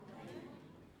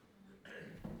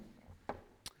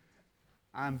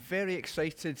I'm very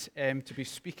excited to be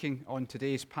speaking on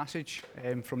today's passage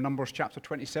from Numbers chapter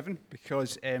 27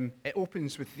 because it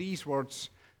opens with these words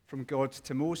from God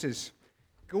to Moses.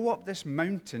 Go up this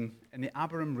mountain in the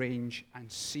Abiram range and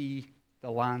see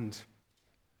the land.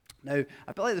 Now,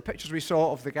 a bit like the pictures we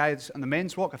saw of the guys on the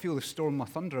men's walk, I feel the storm my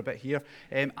thunder a bit here.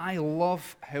 I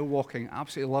love hill walking,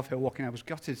 absolutely love hill walking. I was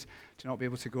gutted to not be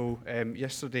able to go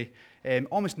yesterday.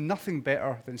 Almost nothing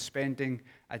better than spending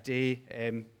a day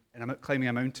climbing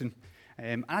a mountain.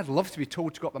 I'd love to be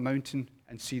told to go up a mountain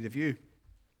and see the view.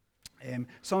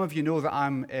 Some of you know that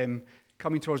I'm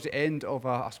coming towards the end of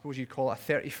I suppose you'd call it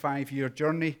a 35-year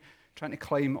journey, trying to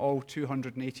climb all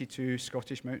 282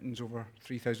 Scottish mountains over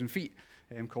 3,000 feet,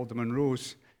 called the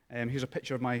Munros. Here's a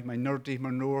picture of my nerdy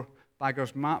Munro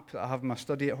Baggers map that I have in my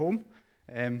study at home.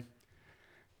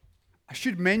 I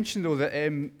should mention, though, that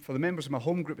for the members of my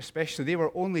home group especially, they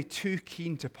were only too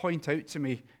keen to point out to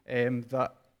me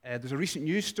that there's a recent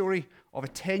news story of a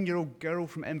 10-year-old girl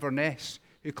from Inverness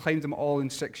who climbed them all in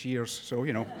 6 years. So,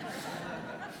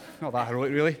 not that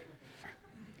heroic, really.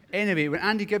 Anyway, when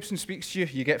Andy Gibson speaks to you,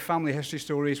 you get family history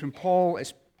stories. When Paul,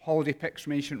 it's holiday pics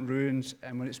from ancient ruins.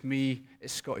 And when it's me,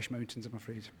 it's Scottish mountains, I'm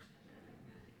afraid.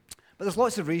 But there's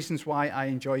lots of reasons why I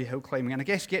enjoy hill climbing. And I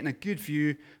guess getting a good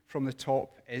view from the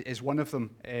top is one of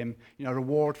them. A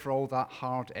reward for all that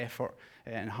hard effort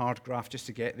and hard graft just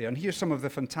to get there. And here's some of the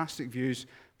fantastic views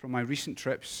from my recent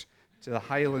trips to the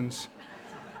Highlands.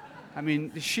 I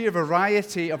mean, the sheer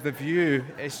variety of the view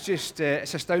is just,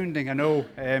 it's astounding, I know.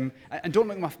 And don't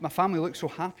look, my family looks so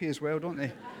happy as well, don't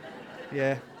they?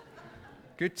 Yeah,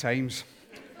 good times.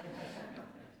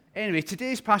 Anyway,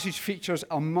 today's passage features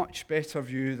a much better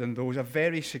view than those, a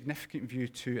very significant view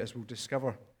too, as we'll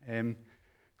discover.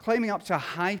 Climbing up to a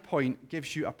high point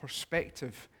gives you a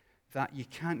perspective that you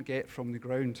can't get from the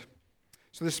ground.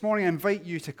 So this morning I invite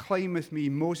you to climb with me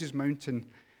Moses Mountain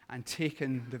and take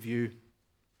in the view.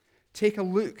 Take a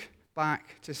look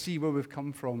back to see where we've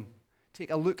come from.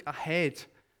 Take a look ahead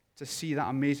to see that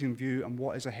amazing view and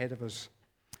what is ahead of us.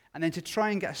 And then to try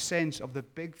and get a sense of the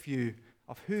big view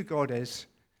of who God is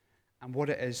and what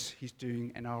it is he's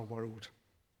doing in our world.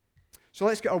 So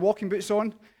let's get our walking boots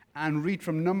on and read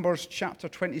from Numbers chapter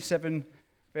 27,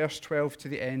 verse 12 to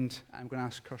the end. I'm going to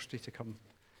ask Kirsty to come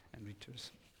and read to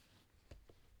us.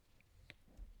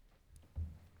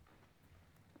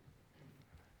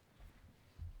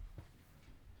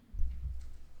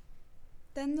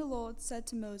 Then the Lord said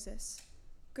to Moses,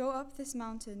 Go up this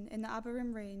mountain in the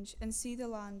Abiram range and see the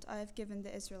land I have given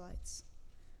the Israelites.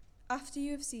 After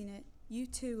you have seen it, you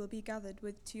too will be gathered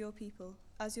to your people,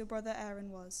 as your brother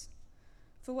Aaron was.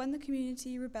 For when the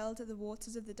community rebelled at the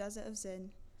waters of the desert of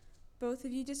Zin, both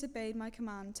of you disobeyed my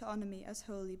command to honor me as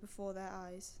holy before their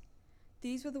eyes.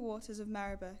 These were the waters of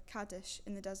Meribah, Kadesh,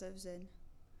 in the desert of Zin.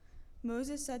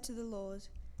 Moses said to the Lord,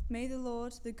 May the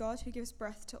Lord, the God who gives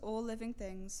breath to all living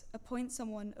things, appoint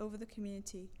someone over the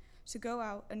community to go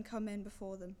out and come in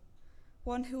before them,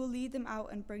 one who will lead them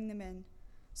out and bring them in,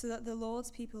 so that the Lord's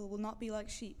people will not be like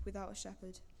sheep without a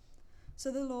shepherd.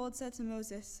 So the Lord said to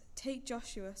Moses, Take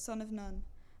Joshua, son of Nun,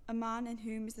 a man in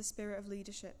whom is the spirit of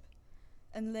leadership,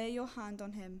 and lay your hand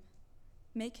on him.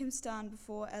 Make him stand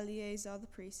before Eleazar the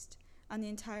priest and the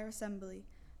entire assembly,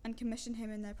 and commission him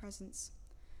in their presence.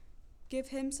 Give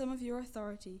him some of your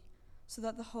authority, so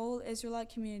that the whole Israelite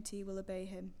community will obey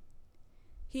him.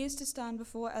 He is to stand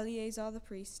before Eleazar the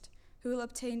priest, who will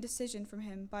obtain decision from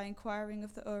him by inquiring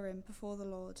of the Urim before the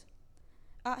Lord.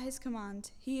 At his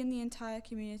command, he and the entire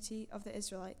community of the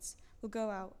Israelites will go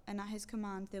out, and at his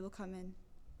command they will come in.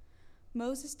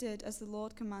 Moses did as the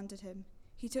Lord commanded him.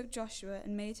 He took Joshua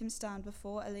and made him stand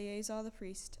before Eleazar the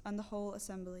priest and the whole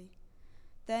assembly.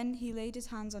 Then he laid his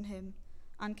hands on him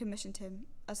and commissioned him,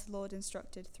 as the Lord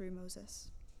instructed through Moses.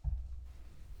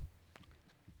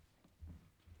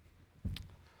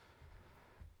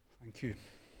 Thank you.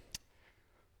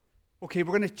 Okay,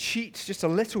 we're going to cheat just a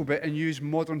little bit and use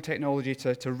modern technology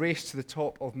to race to the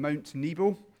top of Mount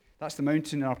Nebo. That's the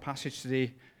mountain in our passage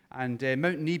today. And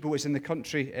Mount Nebo is in the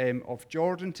country of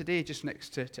Jordan today, just next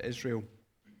to Israel.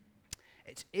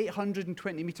 It's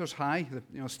 820 meters high.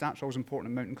 Stats are always important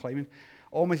in mountain climbing.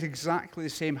 Almost exactly the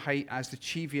same height as the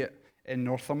Cheviot in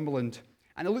Northumberland.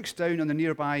 And it looks down on the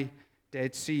nearby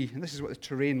Dead Sea. And this is what the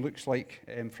terrain looks like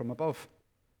from above.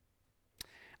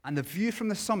 And the view from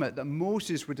the summit that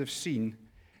Moses would have seen,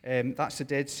 that's the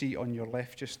Dead Sea on your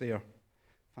left just there.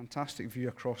 Fantastic view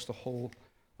across the whole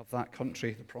of that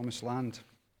country, the Promised Land.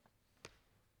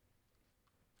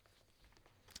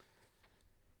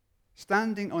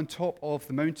 Standing on top of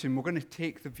the mountain, we're going to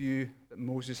take the view that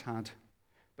Moses had.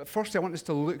 But first, I want us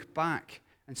to look back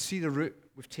and see the route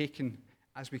we've taken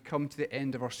as we come to the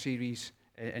end of our series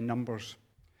in Numbers.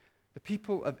 The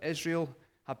people of Israel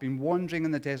have been wandering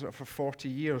in the desert for 40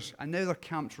 years, and now they're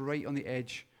camped right on the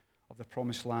edge of the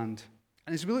Promised Land.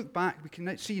 And as we look back, we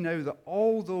can see now that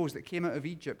all those that came out of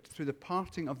Egypt through the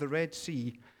parting of the Red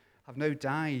Sea have now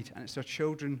died, and it's their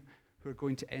children who are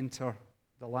going to enter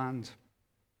the land.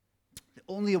 The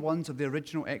only ones of the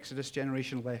original Exodus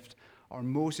generation left are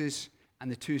Moses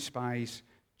and the two spies,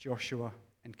 Joshua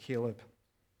and Caleb.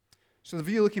 So the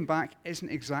view looking back isn't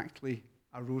exactly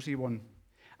a rosy one.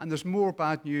 And there's more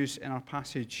bad news in our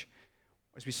passage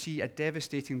as we see a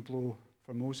devastating blow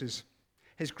for Moses.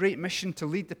 His great mission to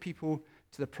lead the people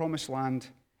to the Promised Land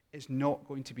is not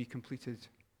going to be completed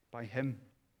by him.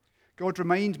 God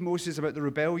reminds Moses about the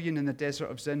rebellion in the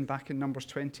desert of Zin back in Numbers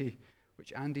 20,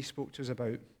 which Andy spoke to us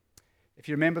about. If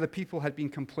you remember, the people had been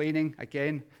complaining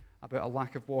again about a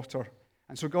lack of water.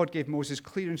 And so God gave Moses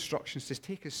clear instructions to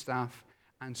take his staff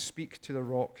and speak to the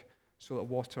rock so that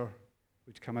water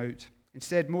would come out.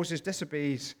 Instead, Moses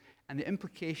disobeys, and the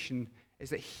implication is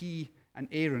that he and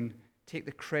Aaron take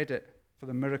the credit for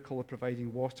the miracle of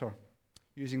providing water,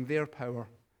 using their power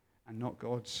and not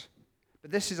God's. But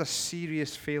this is a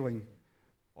serious failing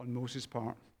on Moses'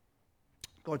 part.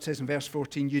 God says in verse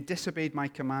 14, "You disobeyed my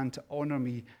command to honor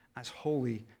me as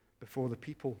holy before the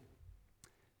people."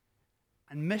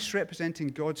 And misrepresenting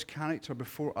God's character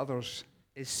before others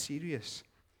is serious.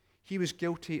 He was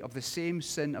guilty of the same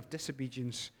sin of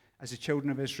disobedience as the children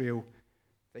of Israel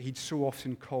that he'd so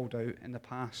often called out in the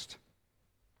past.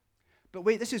 But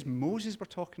wait, this is Moses we're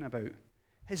talking about.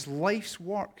 His life's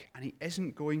work, and he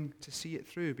isn't going to see it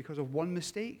through because of one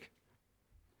mistake.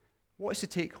 What is the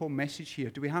take-home message here?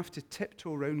 Do we have to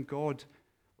tiptoe around God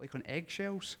like on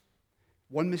eggshells?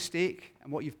 One mistake,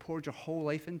 and what you've poured your whole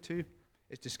life into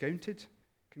is discounted?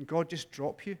 Can God just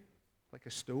drop you like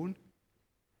a stone?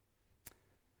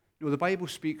 No, the Bible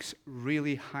speaks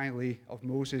really highly of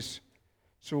Moses.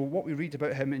 So what we read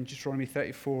about him in Deuteronomy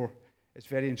 34 is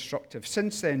very instructive.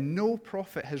 "Since then, no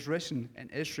prophet has risen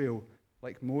in Israel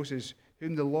like Moses,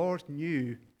 whom the Lord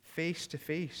knew face to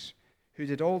face, who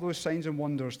did all those signs and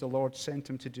wonders the Lord sent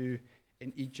him to do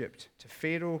in Egypt, to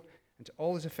Pharaoh and to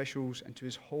all his officials and to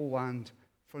his whole land.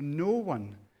 For no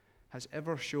one has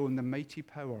ever shown the mighty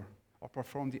power or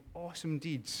performed the awesome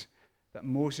deeds that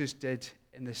Moses did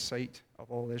in the sight of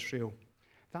all Israel."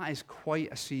 That is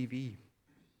quite a CV.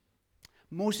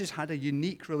 Moses had a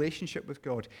unique relationship with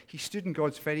God. He stood in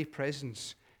God's very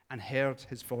presence and heard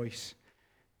his voice.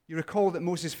 You recall that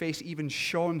Moses' face even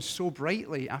shone so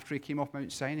brightly after he came off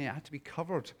Mount Sinai. It had to be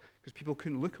covered because people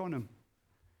couldn't look on him.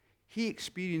 He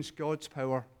experienced God's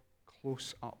power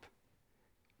close up.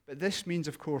 But this means,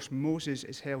 of course, Moses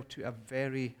is held to a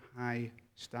very high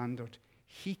standard.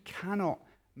 He cannot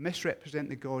misrepresent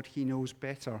the God he knows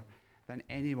better than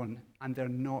anyone, and there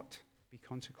not be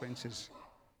consequences.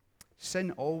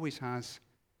 Sin always has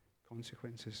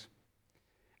consequences.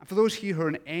 And for those here who are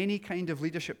in any kind of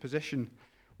leadership position,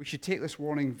 we should take this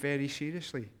warning very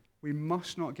seriously. We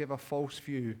must not give a false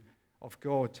view of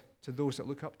God to those that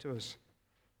look up to us.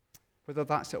 Whether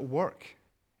that's at work,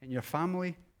 in your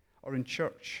family, or in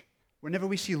church. Whenever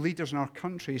we see leaders in our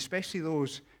country, especially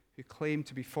those who claim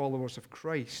to be followers of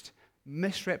Christ,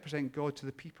 misrepresent God to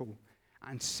the people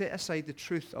and set aside the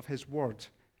truth of his word,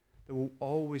 there will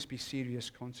always be serious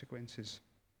consequences.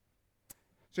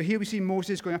 So here we see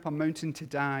Moses going up a mountain to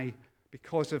die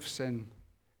because of sin.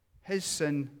 His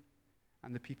sin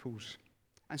and the people's.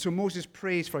 And so Moses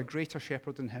prays for a greater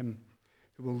shepherd than him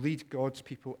who will lead God's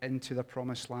people into the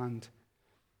promised land.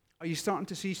 Are you starting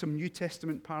to see some New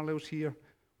Testament parallels here?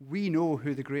 We know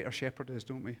who the greater shepherd is,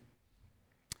 don't we?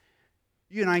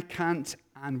 You and I can't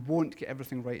and won't get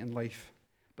everything right in life.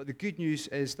 But the good news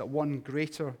is that one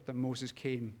greater than Moses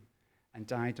came and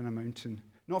died on a mountain.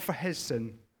 Not for his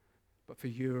sin, but for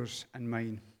yours and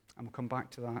mine. And we'll come back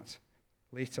to that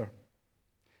later.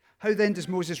 How then does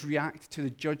Moses react to the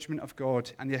judgment of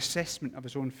God and the assessment of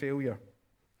his own failure?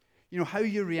 You know, how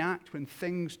you react when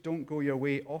things don't go your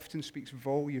way often speaks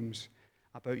volumes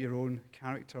about your own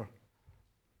character.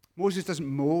 Moses doesn't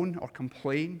moan or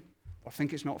complain or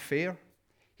think it's not fair.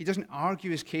 He doesn't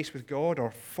argue his case with God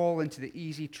or fall into the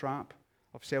easy trap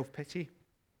of self-pity.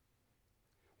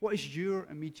 What is your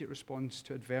immediate response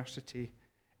to adversity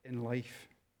in life?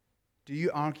 Do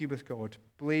you argue with God,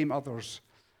 blame others,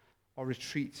 or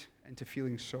retreat into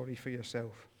feeling sorry for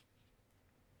yourself?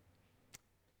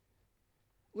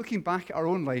 Looking back at our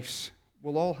own lives,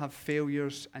 we'll all have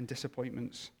failures and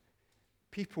disappointments.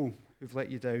 People who've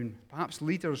let you down, perhaps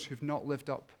leaders who've not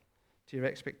lived up to your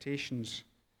expectations.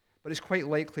 But it's quite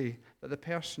likely that the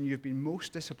person you've been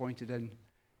most disappointed in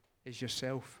is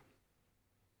yourself.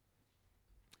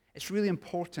 It's really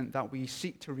important that we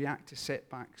seek to react to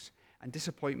setbacks and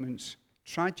disappointments,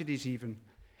 tragedies even,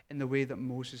 in the way that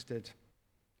Moses did.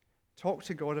 Talk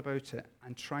to God about it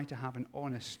and try to have an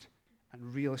honest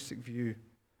and realistic view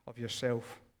of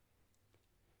yourself.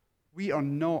 We are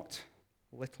not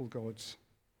little gods.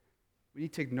 We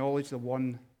need to acknowledge the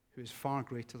one who is far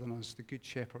greater than us, the Good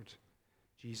Shepherd,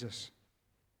 Jesus.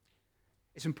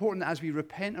 It's important that as we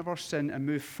repent of our sin and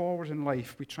move forward in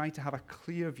life, we try to have a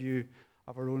clear view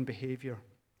of our own behavior.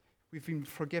 We've been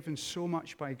forgiven so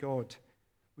much by God.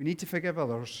 We need to forgive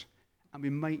others, and we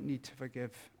might need to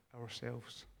forgive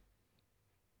ourselves.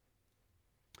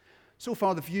 So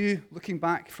far, the view looking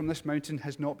back from this mountain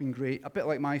has not been great, a bit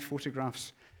like my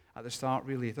photographs at the start,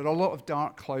 really. There are a lot of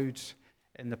dark clouds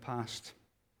in the past.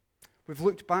 We've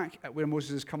looked back at where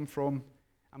Moses has come from,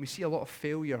 and we see a lot of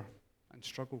failure and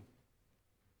struggle.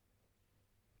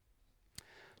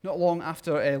 Not long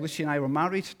after Lucy and I were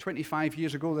married, 25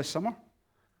 years ago this summer.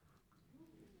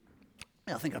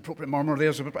 I think appropriate murmur there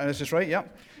is just right, yeah.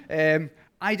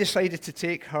 I decided to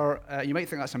take her, you might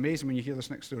think that's amazing when you hear this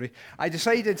next story. I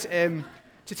decided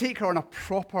to take her on a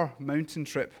proper mountain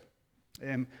trip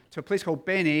to a place called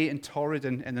Ben A in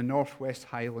Torridon in the Northwest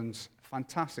Highlands.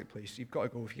 Fantastic place. You've got to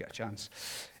go if you get a chance.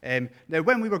 Now,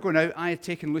 when we were going out, I had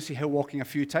taken Lucy hill walking a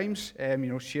few times,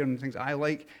 sharing things I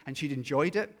like, and she'd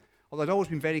enjoyed it. Although I'd always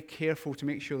been very careful to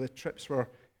make sure the trips were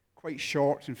quite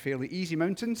short and fairly easy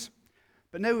mountains.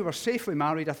 But now we were safely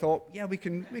married, I thought, yeah, we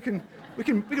can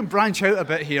branch out a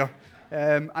bit here.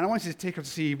 And I wanted to take her to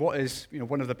see what is,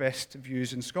 one of the best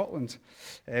views in Scotland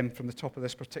from the top of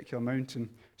this particular mountain.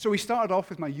 So we started off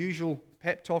with my usual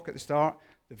pep talk at the start.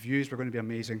 The views were going to be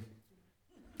amazing.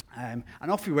 And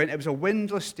off we went. It was a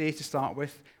windless day to start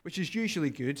with, which is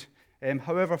usually good.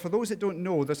 However, for those that don't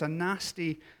know, there's a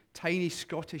nasty, tiny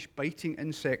Scottish biting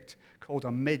insect called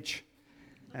a midge.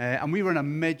 And we were in a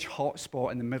midge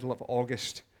hotspot in the middle of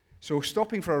August. So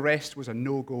stopping for a rest was a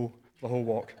no-go the whole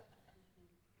walk.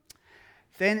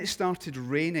 Then it started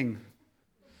raining.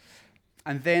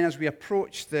 And then as we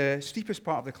approached the steepest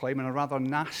part of the climb, in a rather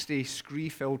nasty,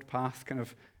 scree-filled path, kind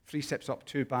of 3 steps up,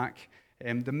 2 back,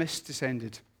 the mist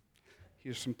descended.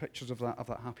 Here's some pictures of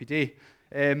that happy day.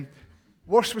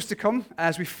 Worse was to come.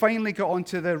 As we finally got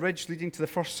onto the ridge leading to the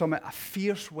first summit, a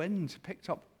fierce wind picked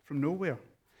up from nowhere.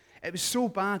 It was so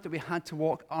bad that we had to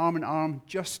walk arm in arm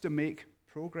just to make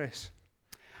progress.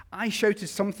 I shouted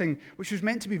something which was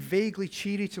meant to be vaguely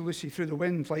cheery to Lucy through the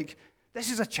wind, like,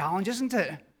 "This is a challenge, isn't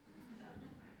it?"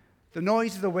 The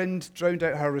noise of the wind drowned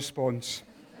out her response,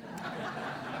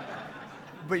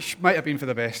 which might have been for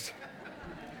the best.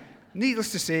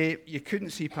 Needless to say, you couldn't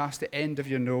see past the end of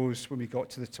your nose when we got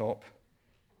to the top.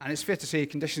 And it's fair to say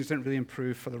conditions didn't really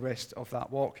improve for the rest of that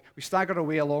walk. We staggered our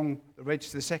way along the ridge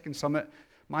to the second summit.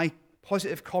 My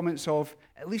positive comments of,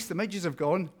 "At least the midges have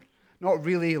gone," not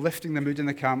really lifting the mood in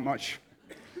the camp much.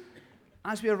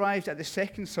 As we arrived at the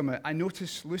second summit, I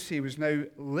noticed Lucy was now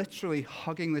literally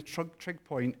hugging the trig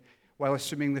point while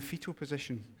assuming the fetal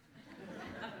position.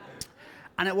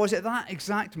 And it was at that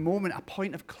exact moment a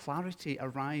point of clarity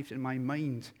arrived in my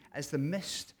mind. As the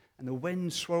mist and the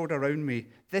wind swirled around me,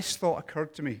 this thought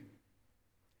occurred to me.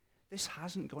 This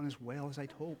hasn't gone as well as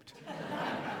I'd hoped.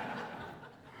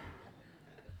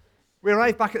 We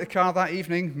arrived back at the car that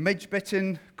evening,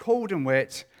 midge-bitten, cold and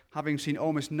wet, having seen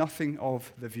almost nothing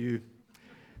of the view.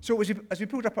 So as we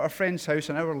pulled up at our friend's house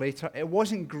an hour later, it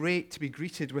wasn't great to be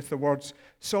greeted with the words,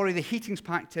 "Sorry, the heating's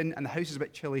packed in and the house is a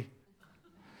bit chilly."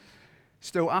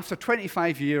 Still, after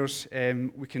 25 years,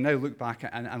 we can now look back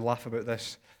and laugh about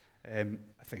this, I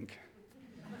think.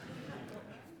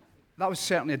 That was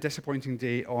certainly a disappointing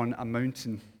day on a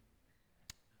mountain.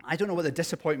 I don't know what the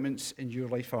disappointments in your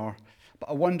life are, but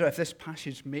I wonder if this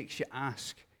passage makes you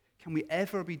ask, can we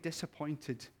ever be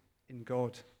disappointed in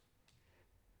God?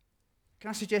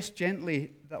 Can I suggest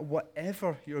gently that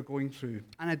whatever you're going through,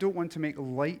 and I don't want to make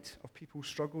light of people's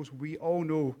struggles, we all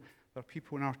know there are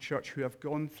people in our church who have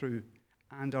gone through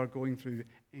and are going through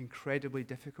incredibly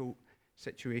difficult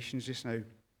situations just now.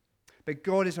 But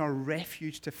God is our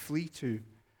refuge to flee to,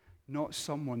 not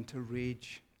someone to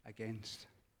rage against.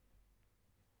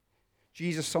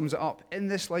 Jesus sums it up. In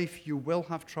this life you will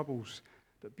have troubles,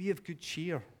 but be of good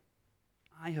cheer.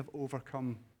 I have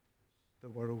overcome the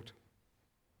world.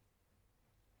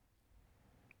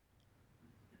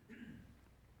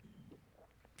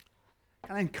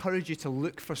 Can I encourage you to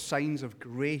look for signs of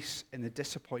grace in the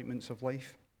disappointments of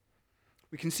life?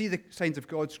 We can see the signs of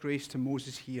God's grace to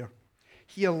Moses here.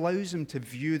 He allows him to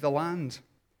view the land.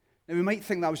 Now, we might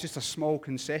think that was just a small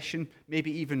concession,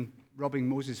 maybe even rubbing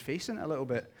Moses' face in it a little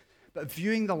bit. But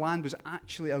viewing the land was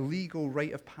actually a legal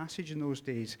rite of passage in those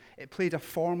days. It played a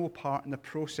formal part in the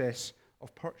process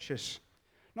of purchase.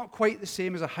 Not quite the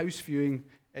same as a house viewing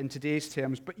in today's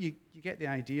terms, but you get the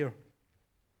idea.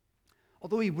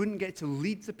 Although he wouldn't get to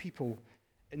lead the people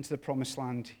into the promised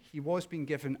land, he was being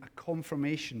given a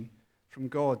confirmation from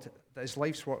God that his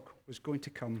life's work was going to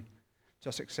come to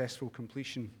a successful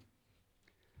completion.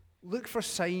 Look for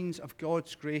signs of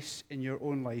God's grace in your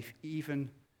own life,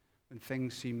 even when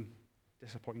things seem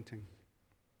disappointing.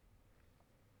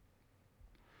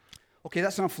 Okay,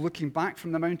 that's enough looking back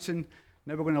from the mountain.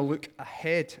 Now we're going to look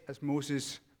ahead, as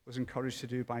Moses was encouraged to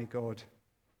do by God.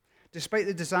 Despite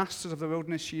the disasters of the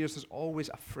wilderness years, there's always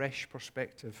a fresh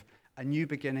perspective, a new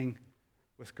beginning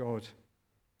with God.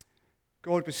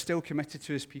 God was still committed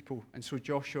to his people, and so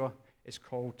Joshua is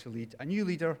called to lead a new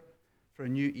leader for a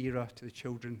new era to the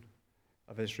children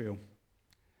of Israel.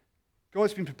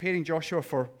 God's been preparing Joshua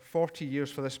for 40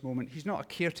 years for this moment. He's not a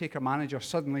caretaker manager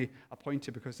suddenly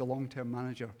appointed because the long-term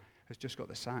manager has just got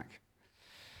the sack.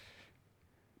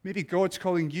 Maybe God's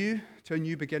calling you to a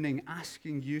new beginning,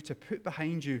 asking you to put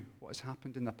behind you what has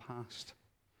happened in the past,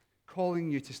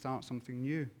 calling you to start something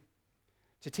new,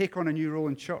 to take on a new role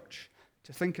in church,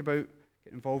 to think about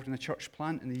getting involved in a church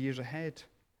plant in the years ahead,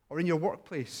 or in your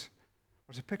workplace,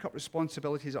 or to pick up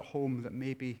responsibilities at home that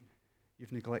maybe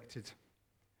you've neglected.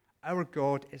 Our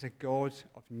God is a God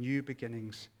of new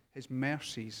beginnings. His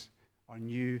mercies are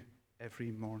new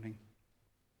every morning.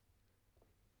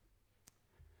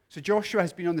 So Joshua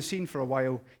has been on the scene for a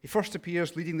while. He first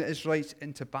appears leading the Israelites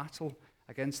into battle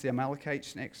against the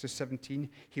Amalekites in Exodus 17.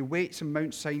 He waits on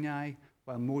Mount Sinai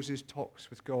while Moses talks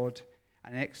with God.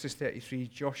 And in Exodus 33,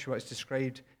 Joshua is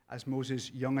described as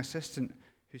Moses' young assistant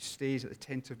who stays at the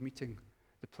tent of meeting,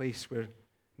 the place where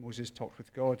Moses talked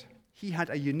with God. He had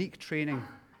a unique training.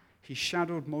 He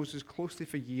shadowed Moses closely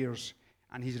for years,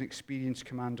 and he's an experienced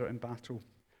commander in battle.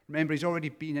 Remember, he's already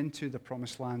been into the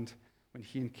promised land when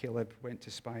he and Caleb went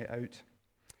to spy it out.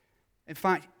 In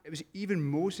fact, it was even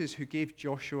Moses who gave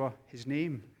Joshua his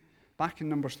name. Back in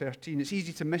Numbers 13, it's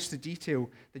easy to miss the detail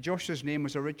that Joshua's name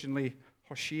was originally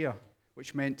Hoshea,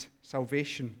 which meant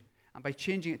salvation. And by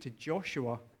changing it to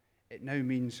Joshua, it now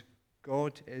means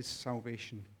God is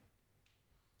salvation.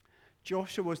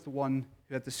 Joshua was the one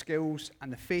who had the skills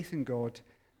and the faith in God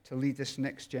to lead this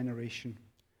next generation.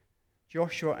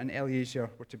 Joshua and Eleazar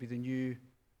were to be the new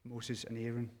Moses and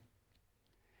Aaron.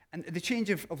 And the change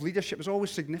of leadership was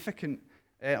always significant,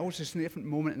 always a significant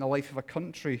moment in the life of a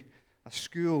country, a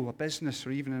school, a business,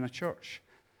 or even in a church.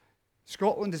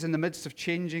 Scotland is in the midst of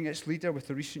changing its leader with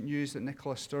the recent news that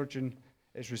Nicola Sturgeon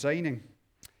is resigning.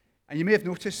 And you may have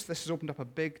noticed this has opened up a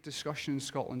big discussion in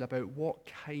Scotland about what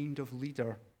kind of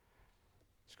leader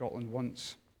Scotland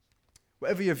wants.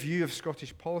 Whatever your view of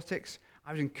Scottish politics,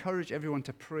 I would encourage everyone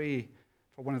to pray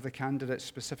for one of the candidates,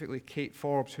 specifically Kate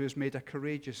Forbes, who has made a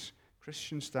courageous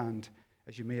Christian stand,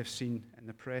 as you may have seen in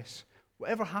the press.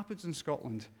 Whatever happens in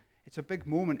Scotland, it's a big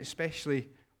moment, especially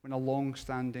when a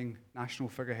long-standing national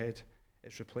figurehead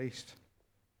is replaced.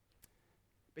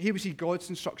 But here we see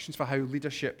God's instructions for how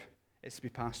leadership is to be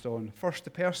passed on. First, the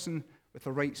person with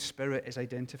the right spirit is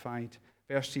identified.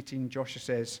 Verse 18, Joshua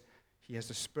says, he has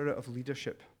the spirit of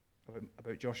leadership.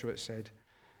 About Joshua, it said.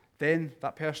 Then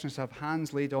that person is to have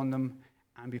hands laid on them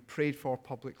and be prayed for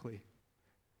publicly.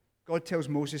 God tells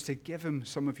Moses to give him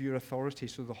some of your authority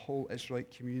so the whole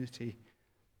Israelite community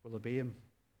will obey him.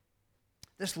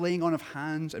 This laying on of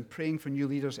hands and praying for new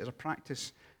leaders is a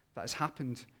practice that has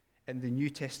happened in the New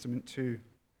Testament too,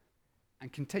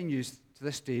 and continues to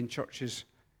this day in churches,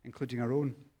 including our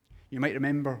own. You might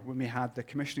remember when we had the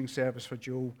commissioning service for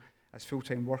Joel as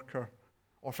full-time worker,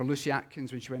 or for Lucy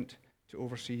Atkins when she went to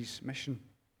overseas mission.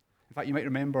 In fact, you might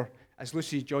remember as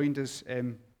Lucy joined us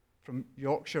from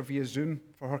Yorkshire via Zoom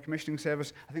for her commissioning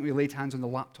service, I think we laid hands on the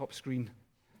laptop screen.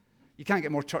 You can't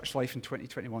get more church life in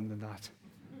 2021 than that.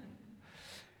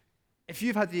 If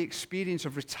you've had the experience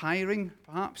of retiring,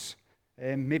 perhaps,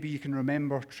 maybe you can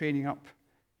remember training up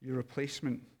your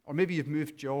replacement, or maybe you've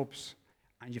moved jobs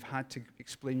and you've had to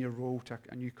explain your role to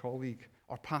a new colleague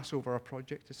or pass over a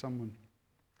project to someone.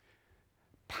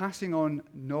 Passing on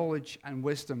knowledge and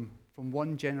wisdom from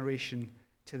one generation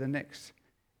to the next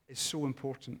is so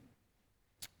important.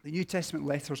 The New Testament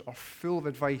letters are full of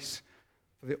advice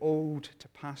for the old to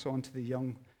pass on to the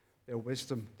young their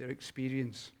wisdom, their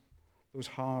experience, those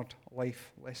hard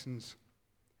life lessons.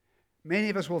 Many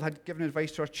of us will have given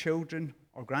advice to our children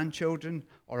or grandchildren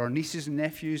or our nieces and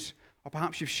nephews, or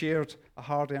perhaps you've shared a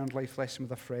hard-earned life lesson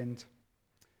with a friend.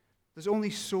 There's only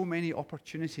so many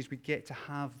opportunities we get to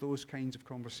have those kinds of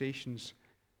conversations,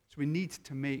 so we need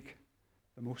to make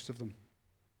the most of them.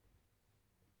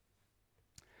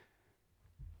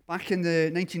 Back in the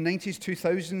 1990s,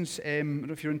 2000s, I don't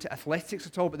know if you're into athletics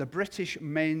at all, but the British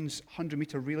men's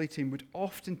 100-metre relay team would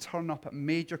often turn up at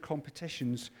major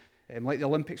competitions, like the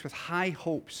Olympics, with high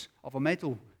hopes of a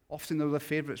medal. Often they were the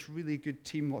favourites, really good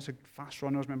team, lots of fast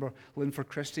runners. Remember Linford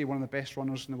Christie, one of the best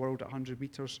runners in the world at 100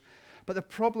 metres. But the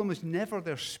problem was never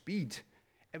their speed.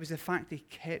 It was the fact they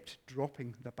kept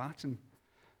dropping the baton,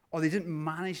 or they didn't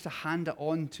manage to hand it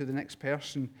on to the next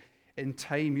person in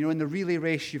time. You know, in the relay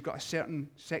race, you've got a certain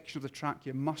section of the track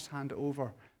you must hand it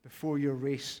over before your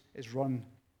race is run.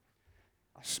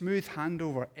 A smooth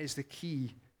handover is the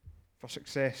key for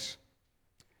success.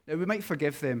 Now, we might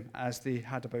forgive them as they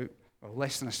had about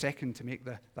less than a second to make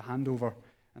the handover,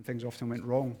 and things often went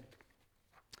wrong.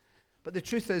 But the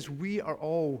truth is, we are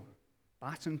all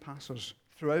baton passers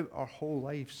throughout our whole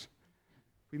lives.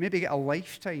 We maybe get a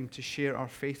lifetime to share our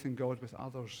faith in God with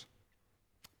others,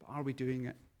 but are we doing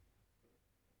it?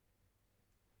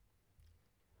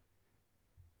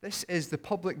 This is the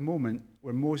public moment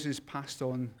where Moses passed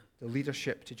on the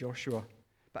leadership to Joshua.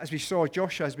 But as we saw,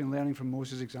 Joshua has been learning from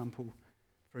Moses' example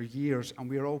for years, and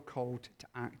we are all called to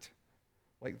act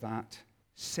like that.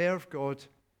 Serve God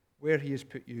where he has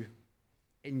put you,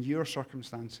 in your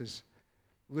circumstances,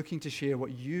 looking to share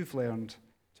what you've learned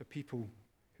to people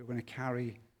who are going to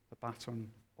carry the baton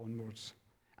onwards.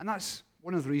 And that's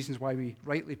one of the reasons why we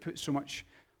rightly put so much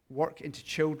work into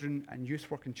children and youth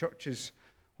work in churches.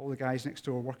 All the guys next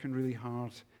door working really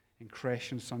hard in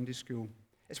creche and Sunday school.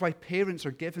 It's why parents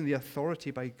are given the authority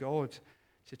by God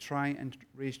to try and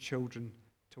raise children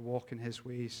to walk in his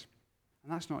ways.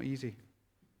 And that's not easy.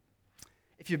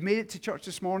 If you've made it to church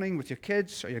this morning with your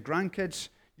kids or your grandkids,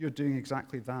 you're doing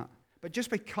exactly that. But just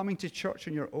by coming to church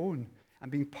on your own and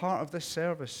being part of this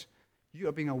service, you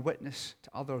are being a witness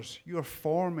to others. You are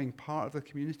forming part of the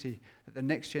community that the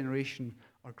next generation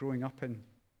are growing up in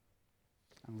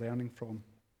and learning from.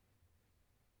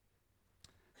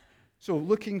 So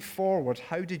looking forward,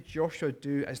 how did Joshua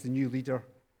do as the new leader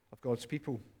of God's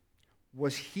people?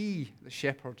 Was he the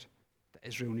shepherd that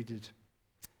Israel needed?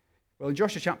 Well, in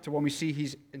Joshua chapter 1, we see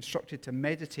he's instructed to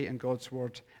meditate on God's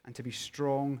word and to be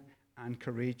strong and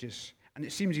courageous. And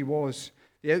it seems he was.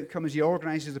 The outcome is he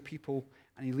organizes the people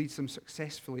and he leads them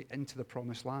successfully into the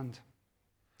promised land.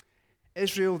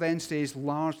 Israel then stays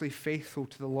largely faithful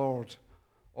to the Lord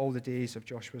all the days of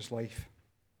Joshua's life.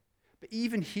 But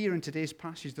even here in today's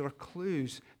passage, there are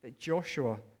clues that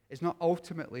Joshua is not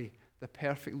ultimately the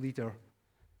perfect leader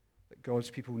that God's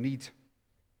people need.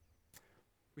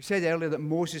 We said earlier that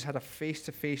Moses had a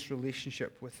face-to-face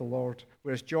relationship with the Lord,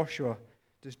 whereas Joshua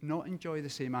does not enjoy the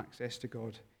same access to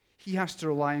God. He has to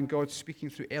rely on God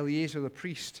speaking through Eleazar the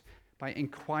priest by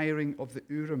inquiring of the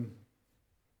Urim.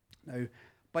 Now,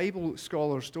 Bible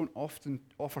scholars don't often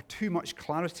offer too much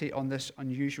clarity on this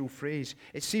unusual phrase.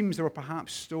 It seems there were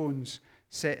perhaps stones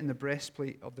set in the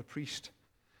breastplate of the priest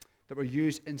that were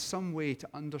used in some way to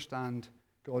understand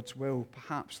God's will,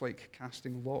 perhaps like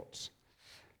casting lots.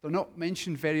 They're not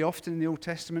mentioned very often in the Old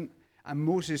Testament, and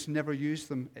Moses never used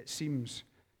them, it seems.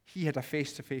 He had a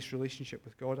face-to-face relationship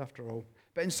with God, after all.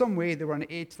 But in some way, they were an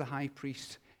aid to the high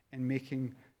priest in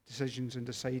making decisions and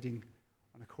deciding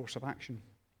on a course of action.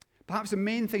 Perhaps the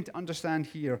main thing to understand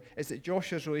here is that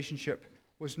Joshua's relationship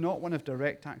was not one of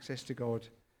direct access to God,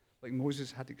 like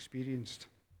Moses had experienced.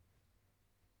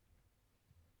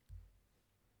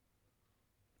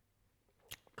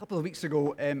 A couple of weeks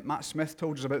ago, Matt Smith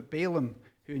told us about Balaam,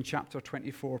 who in chapter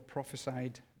 24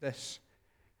 prophesied this: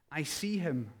 I see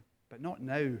him, but not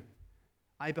now.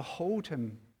 I behold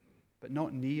him, but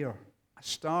not near. A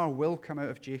star will come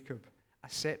out of Jacob. A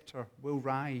scepter will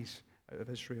rise out of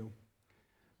Israel.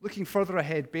 Looking further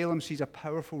ahead, Balaam sees a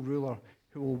powerful ruler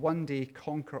who will one day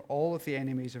conquer all of the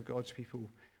enemies of God's people,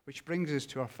 which brings us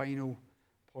to our final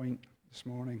point this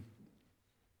morning.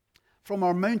 From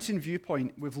our mountain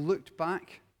viewpoint, we've looked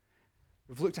back,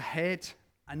 we've looked ahead,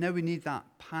 and now we need that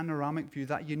panoramic view,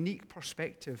 that unique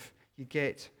perspective you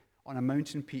get on a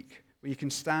mountain peak, where you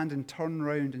can stand and turn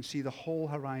around and see the whole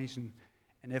horizon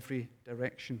in every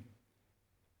direction.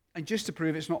 And just to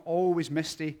prove it's not always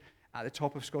misty at the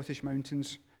top of Scottish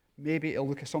mountains, maybe it'll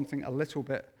look at something a little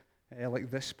bit like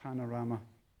this panorama.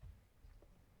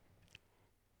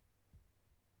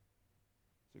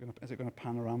 Is it going to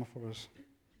panorama for us?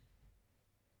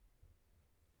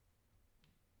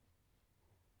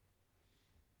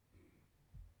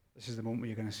 This is the moment where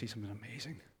you're going to see something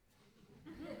amazing.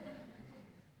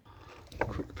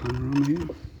 Quick panorama here.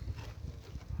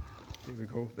 Here we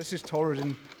go. This is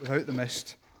Torridon without the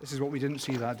mist. This is what we didn't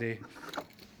see that day.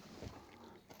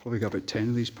 Probably got about 10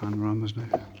 of these panoramas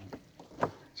now.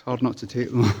 It's hard not to take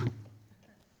them.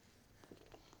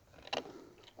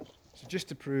 So just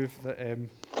to prove that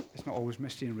it's not always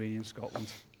misty and rainy in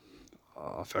Scotland.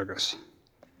 Oh, Fergus.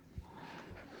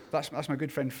 That's my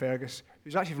good friend Fergus,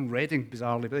 who's actually from Reading,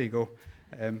 bizarrely, but there you go.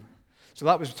 So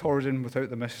that was Torridon without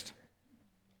the mist.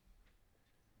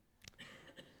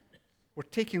 We're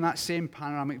taking that same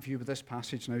panoramic view with this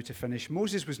passage now to finish.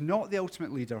 Moses was not the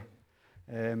ultimate leader.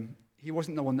 He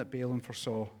wasn't the one that Balaam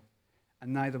foresaw,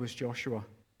 and neither was Joshua.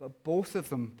 But both of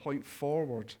them point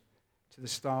forward to the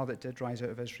star that did rise out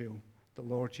of Israel, the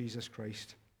Lord Jesus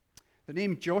Christ. The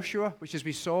name Joshua, which as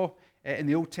we saw in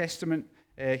the Old Testament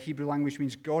Hebrew language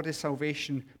means God is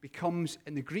salvation, becomes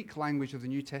in the Greek language of the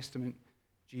New Testament,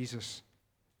 Jesus.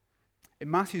 In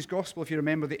Matthew's Gospel, if you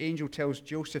remember, the angel tells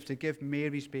Joseph to give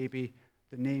Mary's baby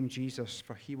the name Jesus,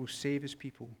 for he will save his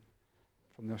people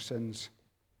from their sins.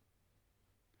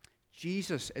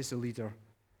 Jesus is the leader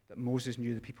that Moses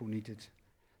knew the people needed.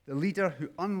 The leader who,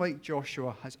 unlike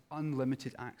Joshua, has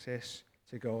unlimited access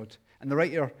to God. And the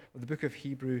writer of the book of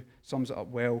Hebrew sums it up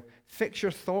well. Fix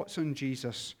your thoughts on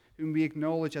Jesus, whom we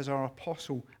acknowledge as our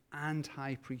apostle and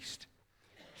high priest.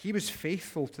 He was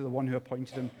faithful to the one who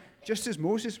appointed him, just as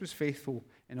Moses was faithful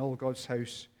in all God's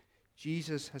house.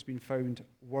 Jesus has been found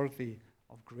worthy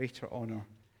of greater honor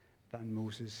than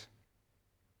Moses.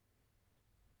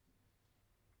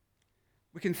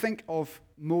 We can think of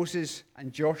Moses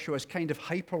and Joshua as kind of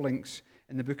hyperlinks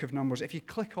in the book of Numbers. If you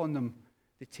click on them,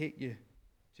 they take you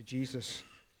to Jesus.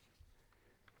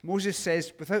 Moses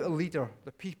says, without a leader,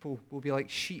 the people will be like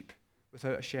sheep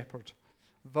without a shepherd,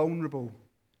 vulnerable,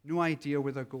 no idea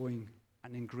where they're going,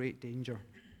 and in great danger.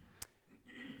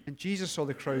 And Jesus saw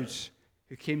the crowds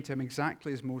who came to him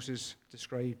exactly as Moses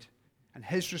described, and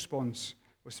his response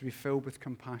was to be filled with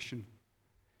compassion.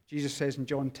 Jesus says in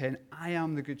John 10, I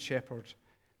am the good shepherd.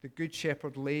 The good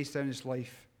shepherd lays down his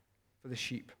life for the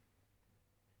sheep.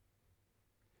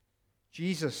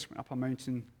 Jesus went up a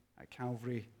mountain at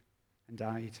Calvary and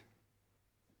died.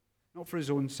 Not for his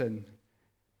own sin,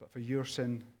 but for your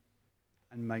sin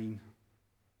and mine,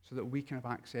 so that we can have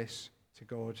access to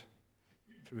God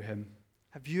through him.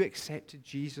 Have you accepted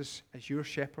Jesus as your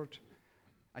shepherd,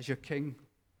 as your king?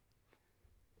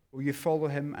 Will you follow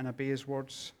him and obey his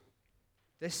words?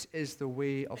 This is the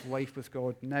way of life with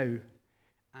God now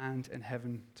and in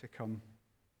heaven to come.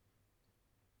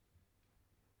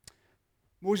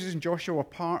 Moses and Joshua were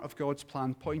part of God's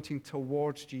plan pointing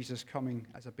towards Jesus coming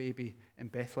as a baby in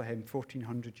Bethlehem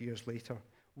 1,400 years later.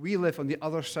 We live on the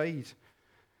other side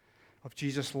of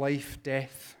Jesus' life,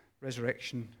 death,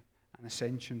 resurrection, and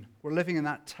ascension. We're living in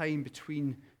that time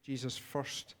between Jesus'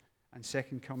 first and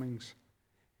second comings.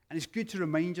 And it's good to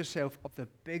remind yourself of the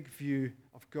big view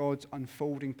of God's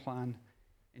unfolding plan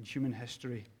in human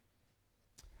history.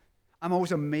 I'm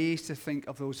always amazed to think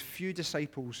of those few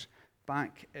disciples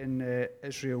back in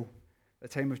Israel at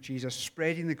the time of Jesus,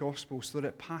 spreading the gospel so that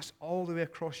it passed all the way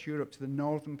across Europe to the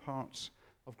northern parts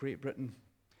of Great Britain.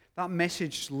 That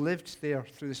message lived here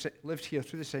through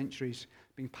the centuries,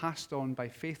 being passed on by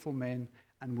faithful men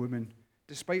and women,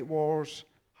 despite wars,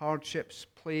 hardships,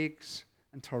 plagues,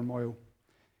 and turmoil.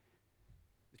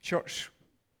 The church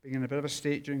being in a bit of a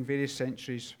state during various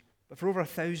centuries, but for over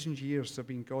 1,000 years there have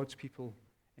been God's people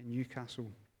in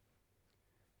Newcastle.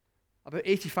 About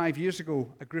 85 years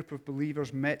ago, a group of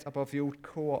believers met above the old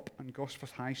Co-op on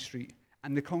Gosforth High Street,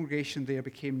 and the congregation there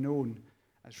became known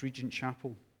as Regent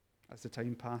Chapel as the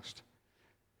time passed.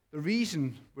 The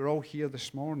reason we're all here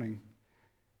this morning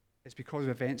is because of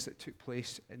events that took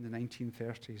place in the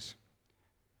 1930s.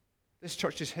 This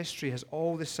church's history has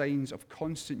all the signs of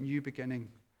constant new beginning,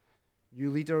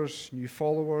 new leaders, new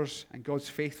followers, and God's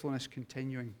faithfulness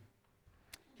continuing.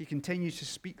 He continues to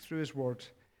speak through his word,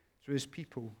 through his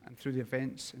people, and through the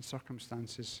events and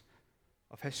circumstances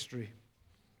of history.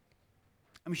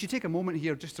 And we should take a moment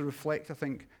here just to reflect, I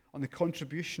think, on the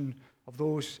contribution of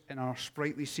those in our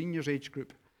sprightly seniors age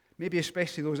group, maybe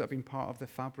especially those that have been part of the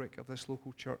fabric of this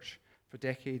local church for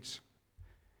decades.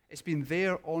 It's been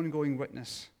their ongoing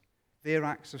witness, their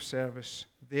acts of service,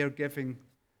 their giving,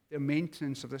 their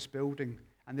maintenance of this building,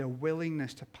 and their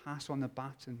willingness to pass on the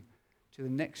baton to the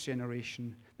next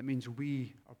generation that means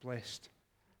we are blessed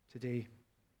today.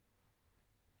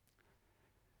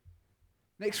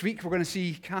 Next week, we're going to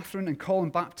see Catherine and Colin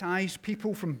baptize,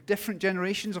 people from different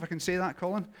generations, if I can say that,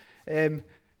 Colin,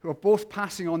 who are both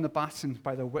passing on the baton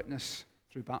by their witness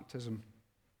through baptism.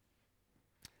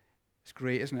 It's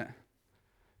great, isn't it?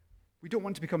 We don't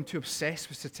want to become too obsessed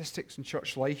with statistics in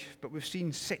church life, but we've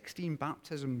seen 16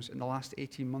 baptisms in the last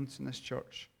 18 months in this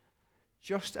church.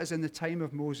 Just as in the time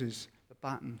of Moses, the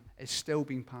baton is still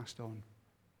being passed on.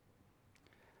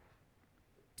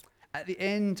 At the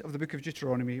end of the book of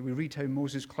Deuteronomy, we read how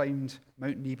Moses climbed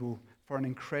Mount Nebo for an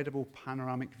incredible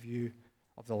panoramic view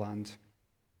of the land.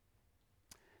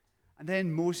 And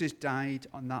then Moses died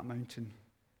on that mountain.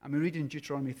 And we read in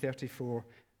Deuteronomy 34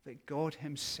 that God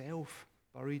himself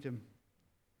buried him.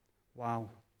 Wow.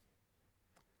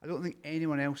 I don't think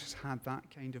anyone else has had that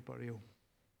kind of burial.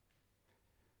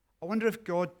 I wonder if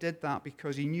God did that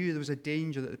because he knew there was a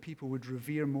danger that the people would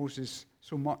revere Moses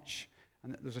so much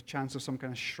and that there was a chance of some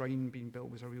kind of shrine being built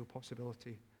was a real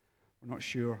possibility. We're not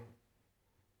sure.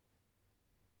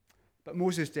 But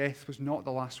Moses' death was not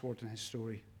the last word in his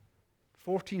story.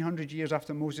 1,400 years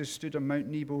after Moses stood on Mount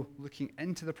Nebo looking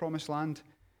into the promised land,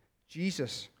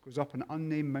 Jesus goes up an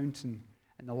unnamed mountain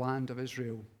in the land of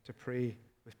Israel to pray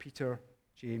with Peter,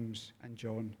 James, and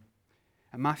John.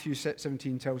 And Matthew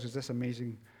 17 tells us this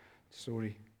amazing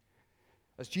story.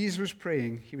 As Jesus was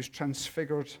praying, he was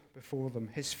transfigured before them.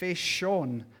 His face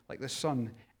shone like the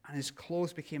sun, and his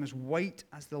clothes became as white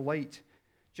as the light.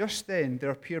 Just then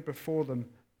there appeared before them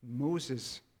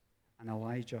Moses and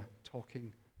Elijah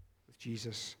talking with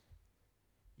Jesus.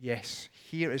 Yes,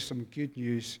 here is some good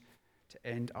news to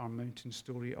end our mountain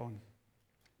story on.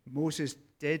 Moses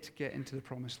did get into the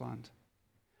promised land,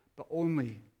 but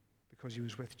only because he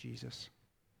was with Jesus.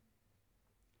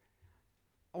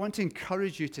 I want to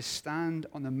encourage you to stand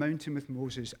on the mountain with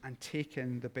Moses and take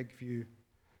in the big view.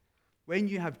 When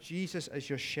you have Jesus as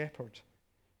your shepherd,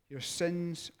 your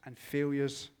sins and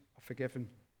failures are forgiven,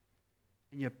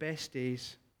 and your best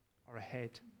days are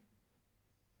ahead.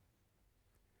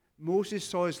 Moses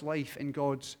saw his life in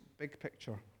God's big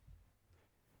picture.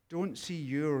 Don't see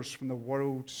yours from the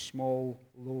world's small,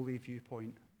 lowly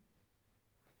viewpoint.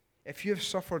 If you have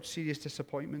suffered serious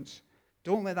disappointments,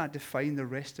 don't let that define the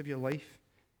rest of your life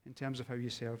in terms of how you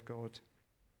serve God.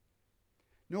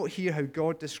 Note here how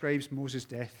God describes Moses'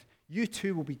 death. You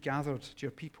too will be gathered to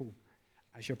your people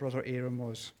as your brother Aaron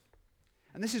was.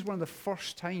 And this is one of the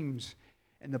first times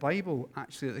in the Bible,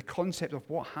 actually, that the concept of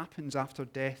what happens after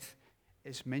death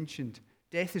is mentioned.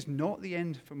 Death is not the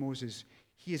end for Moses.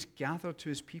 He is gathered to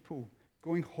his people,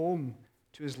 going home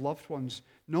to his loved ones,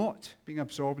 not being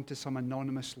absorbed into some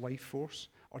anonymous life force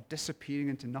or disappearing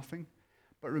into nothing,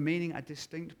 but remaining a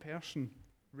distinct person,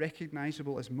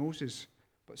 recognizable as Moses,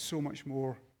 but so much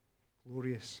more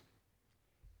glorious.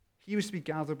 He was to be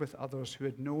gathered with others who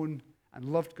had known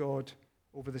and loved God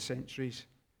over the centuries.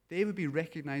 They would be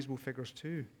recognizable figures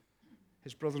too.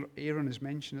 His brother Aaron is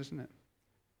mentioned, isn't it?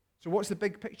 So what's the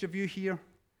big picture view here?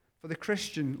 For the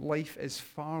Christian, life is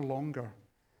far longer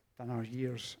than our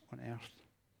years on earth.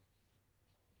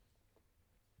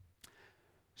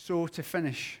 So to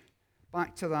finish,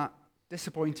 back to that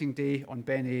disappointing day on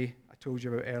Ben A I told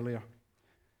you about earlier.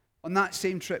 On that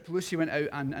same trip, Lucy went out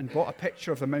and bought a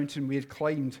picture of the mountain we had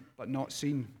climbed but not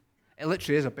seen. It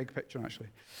literally is a big picture, actually.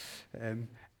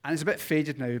 And it's a bit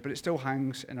faded now, but it still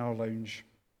hangs in our lounge.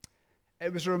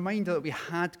 It was a reminder that we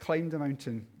had climbed the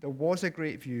mountain. There was a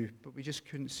great view, but we just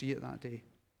couldn't see it that day.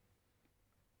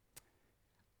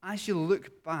 As you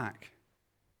look back,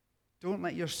 don't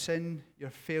let your sin,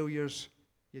 your failures,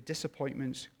 your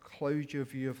disappointments cloud your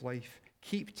view of life.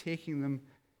 Keep taking them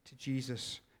to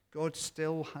Jesus. God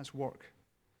still has work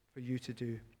for you to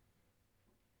do.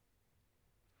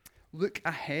 Look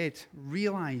ahead.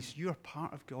 Realize you are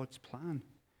part of God's plan.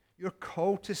 You're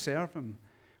called to serve him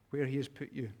where he has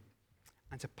put you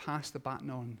and to pass the baton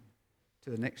on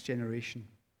to the next generation.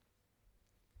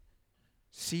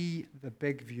 See the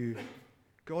big view.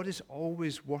 God is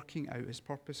always working out his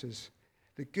purposes.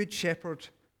 The Good Shepherd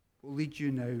will lead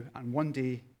you now, and one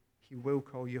day he will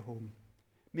call you home.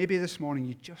 Maybe this morning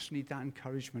you just need that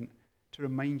encouragement to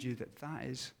remind you that that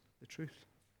is the truth.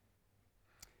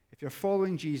 If you're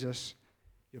following Jesus,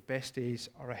 your best days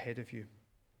are ahead of you.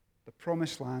 The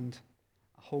promised land,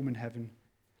 a home in heaven,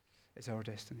 is our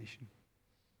destination.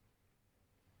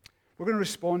 We're going to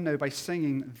respond now by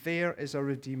singing "There is a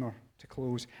Redeemer" to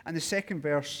close. And the second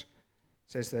verse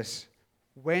says this: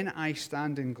 "When I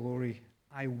stand in glory,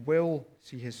 I will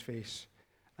see his face,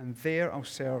 and there I'll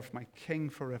serve my King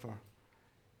forever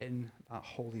in that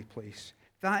holy place."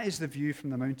 That is the view from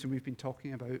the mountain we've been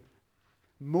talking about.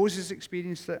 Moses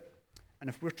experienced it, and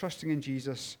if we're trusting in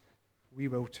Jesus, we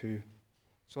will too.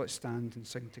 So let's stand and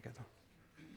sing together.